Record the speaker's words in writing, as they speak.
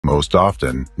Most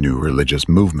often, new religious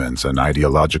movements and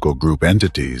ideological group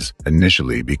entities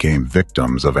initially became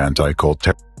victims of anti-cult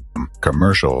terrorism.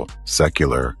 Commercial,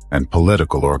 secular, and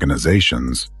political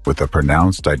organizations with a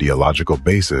pronounced ideological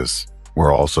basis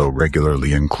were also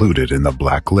regularly included in the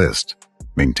black list,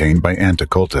 maintained by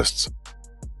anti-cultists.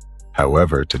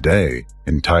 However, today,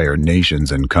 entire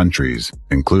nations and countries,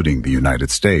 including the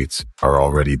United States, are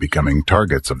already becoming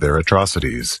targets of their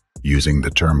atrocities. Using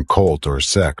the term cult or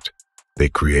sect, they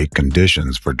create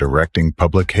conditions for directing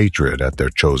public hatred at their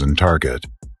chosen target.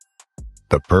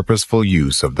 The purposeful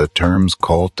use of the terms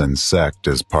cult and sect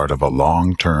is part of a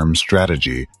long-term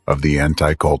strategy of the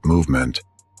anti-cult movement,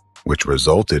 which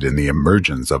resulted in the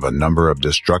emergence of a number of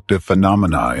destructive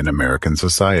phenomena in American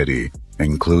society,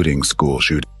 including school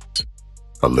shootings.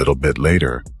 A little bit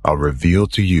later, I'll reveal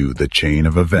to you the chain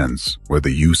of events where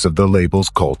the use of the labels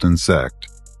cult and sect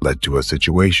led to a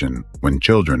situation when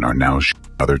children are now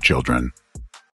shooting other children.